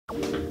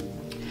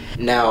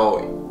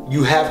Now,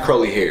 you have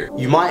curly hair.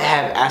 You might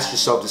have asked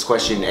yourself this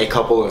question a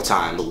couple of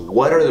times.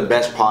 What are the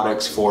best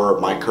products for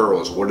my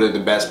curls? What are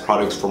the best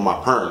products for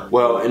my perm?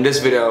 Well, in this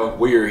video,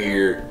 we are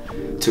here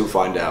to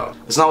find out.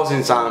 Let's not waste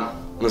any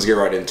time. Let's get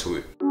right into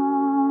it.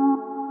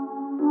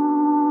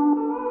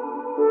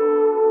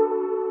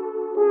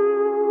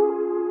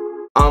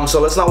 So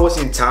let's not waste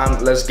any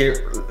time. Let's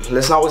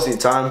not waste any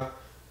time.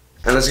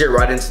 And let's get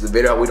right into the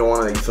video. We don't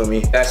want to, you feel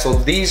me? So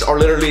these are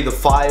literally the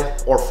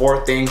 5 or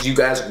 4 things you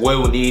guys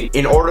will need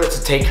in order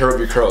to take care of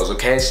your curls,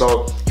 okay?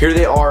 So here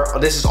they are.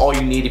 This is all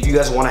you need if you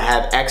guys want to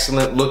have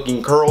excellent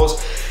looking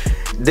curls.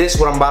 This,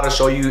 what I'm about to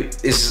show you,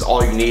 this is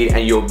all you need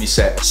and you'll be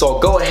set. So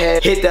go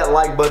ahead, hit that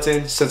like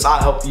button since I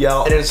helped you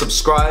out, and then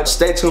subscribe.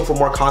 Stay tuned for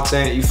more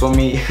content, you feel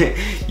me?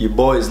 Your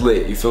boy is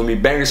lit, you feel me?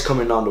 Bangers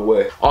coming on the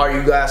way. Alright,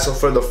 you guys, so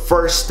for the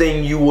first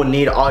thing you will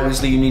need,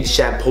 obviously you need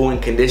shampoo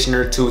and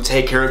conditioner to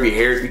take care of your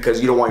hair, because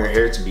you don't want your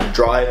hair to be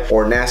dry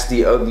or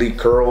nasty, ugly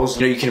curls.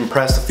 You know, you can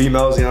impress the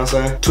females, you know what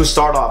I'm saying? To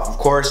start off, of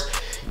course,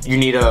 you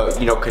need to,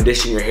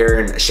 condition your hair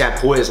and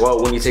shampoo it as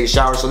well when you take a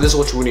shower. So this is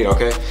what you need,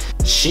 okay?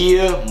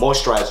 Shea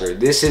moisturizer.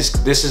 This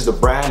is the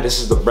brand. This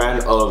is the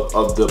brand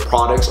of the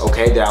products,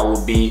 okay, that I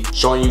will be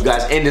showing you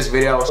guys in this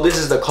video. So this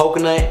is the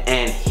coconut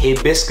and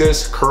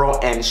hibiscus curl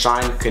and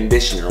shine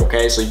conditioner,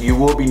 okay? So you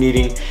will be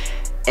needing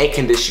a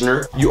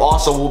conditioner. You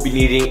also will be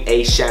needing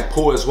a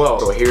shampoo as well.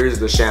 So here's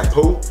the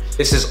shampoo.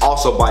 This is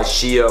also by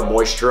Shea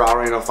Moisture. I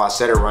don't even know if I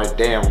said it right.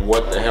 Damn,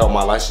 what the hell,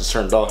 my license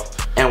turned off.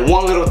 And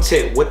one little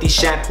tip, with the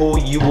shampoo,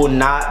 you will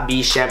not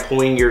be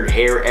shampooing your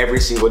hair every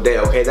single day,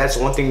 okay? That's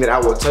one thing that I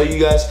will tell you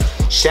guys.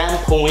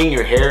 Shampooing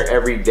your hair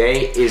every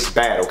day is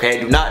bad,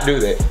 okay? Do not do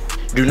that.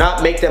 Do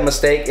not make that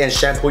mistake and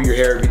shampoo your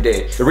hair every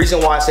day. The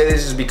reason why I say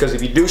this is because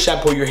if you do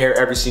shampoo your hair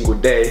every single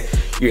day,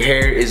 your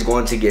hair is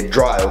going to get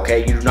dry, okay?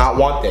 You do not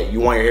want that.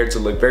 You want your hair to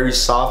look very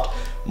soft,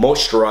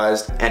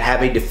 moisturized, and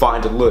have a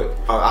defined look.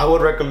 I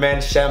would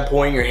recommend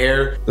shampooing your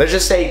hair, let's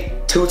just say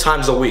 2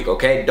 times a week,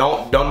 okay?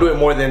 Don't do it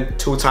more than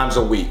 2 times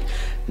a week.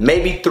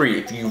 Maybe 3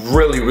 if you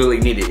really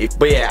need it.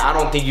 But yeah, I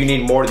don't think you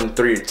need more than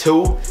 3 to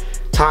 2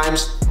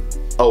 times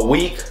a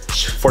week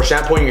for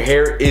shampooing your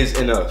hair is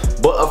enough.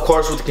 But of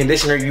course, with the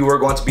conditioner, you are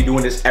going to be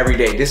doing this every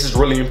day. This is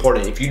really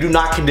important. If you do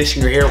not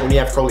condition your hair when you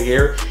have curly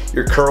hair,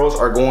 your curls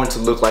are going to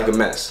look like a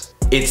mess.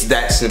 It's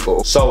that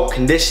simple. So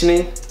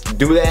conditioning,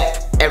 do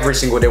that every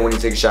single day when you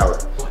take a shower.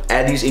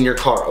 Add these in your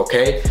cart,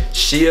 okay?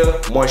 Shea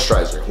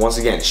moisturizer. Once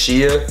again,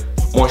 Shea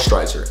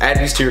moisturizer. Add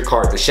these to your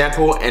cart, the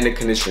shampoo and the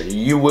conditioner.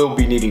 You will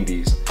be needing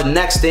these. The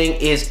next thing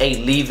is a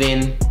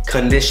leave-in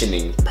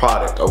conditioning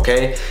product,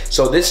 okay?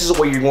 So this is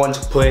what you're going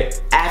to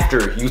put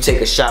after you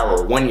take a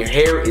shower, when your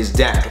hair is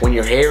damp, when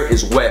your hair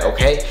is wet,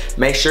 okay?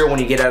 Make sure when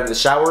you get out of the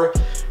shower,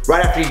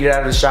 right after you get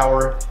out of the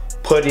shower,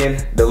 put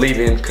in the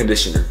leave-in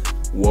conditioner.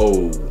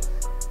 Whoa,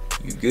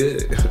 you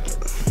good.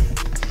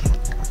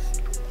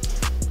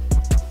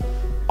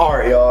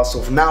 Alright, y'all,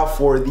 so now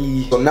for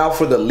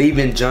the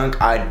leave-in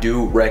junk, I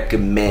do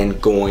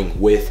recommend going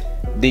with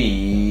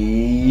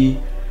the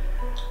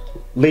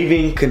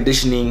leave-in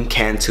conditioning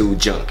Cantu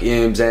junk. You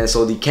know what I'm saying?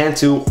 So the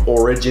Cantu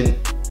Organ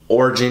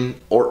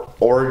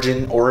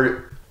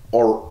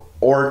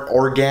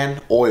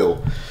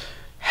Oil.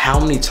 How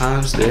many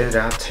times did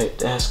I take?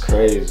 That's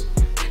crazy.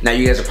 Now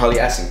you guys are probably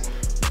asking,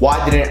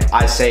 why didn't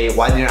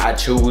I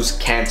choose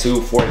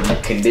Cantu for the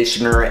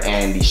conditioner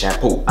and the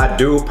shampoo? I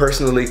do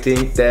personally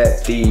think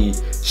that the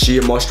Shea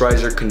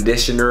moisturizer,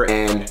 conditioner,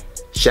 and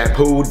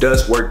shampoo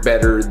does work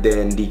better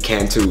than the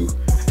Cantu.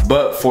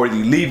 But for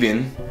the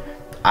leave-in,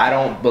 I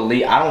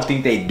don't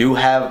think they do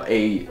have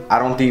a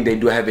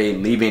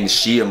leave-in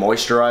Shea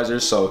moisturizer.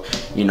 So,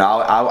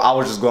 I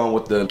was just going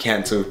with the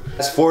Cantu.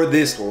 As for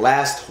this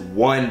last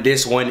one,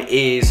 this one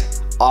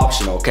is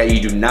optional, okay?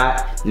 You do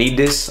not need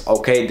this,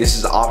 okay? This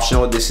is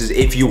optional. This is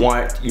if you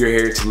want your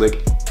hair to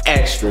look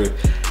extra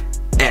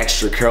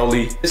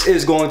curly. This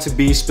is going to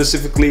be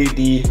specifically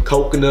the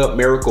Coconut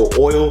Miracle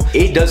Oil.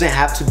 It doesn't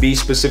have to be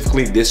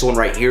specifically this one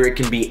right here. It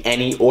can be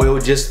any oil.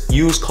 Just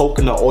use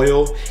coconut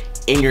oil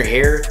in your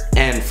hair.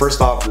 And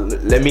first off,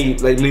 let me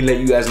let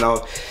you guys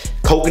know,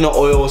 coconut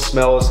oil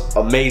smells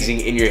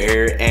amazing in your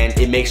hair, and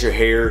it makes your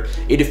hair,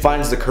 it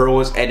defines the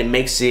curls, and it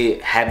makes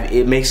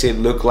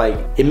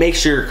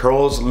your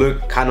curls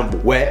look kind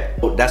of wet.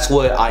 That's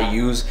what I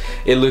use.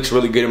 It looks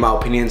really good in my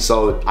opinion,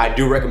 so I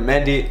do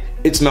recommend it.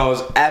 It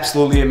smells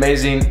absolutely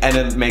amazing, and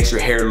it makes your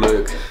hair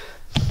look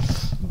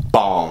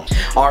bomb.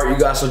 Alright, you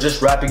guys, so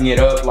just wrapping it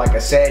up, like I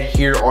said,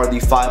 here are the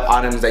 5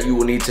 items that you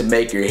will need to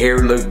make your hair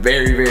look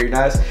very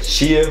nice.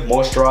 Shea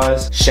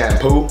moisturized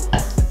shampoo.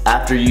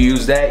 After you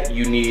use that,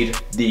 you need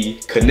the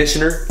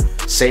conditioner,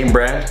 same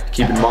brand,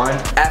 keep in mind.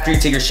 After you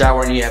take your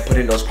shower and you have put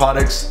in those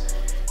products,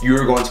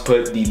 you're going to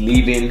put the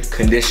leave-in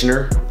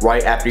conditioner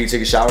right after you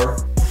take a shower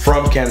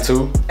from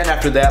Cantu. And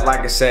after that, like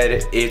I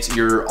said, it's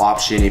your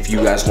option if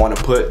you guys want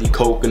to put the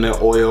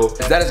coconut oil.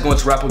 That is going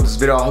to wrap up this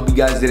video. I hope you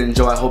guys did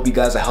enjoy. I hope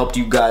I helped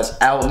you guys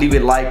out. Leave a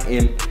like,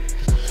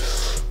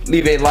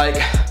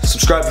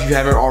 Subscribe if you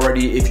haven't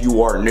already. If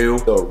you are new,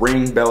 the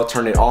ring bell,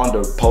 turn it on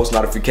to post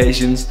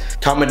notifications.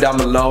 Comment down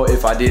below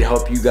if I did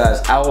help you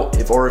guys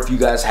out, or if you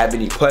guys have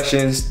any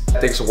questions.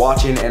 Thanks for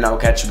watching, and I'll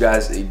catch you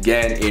guys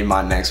again in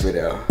my next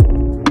video.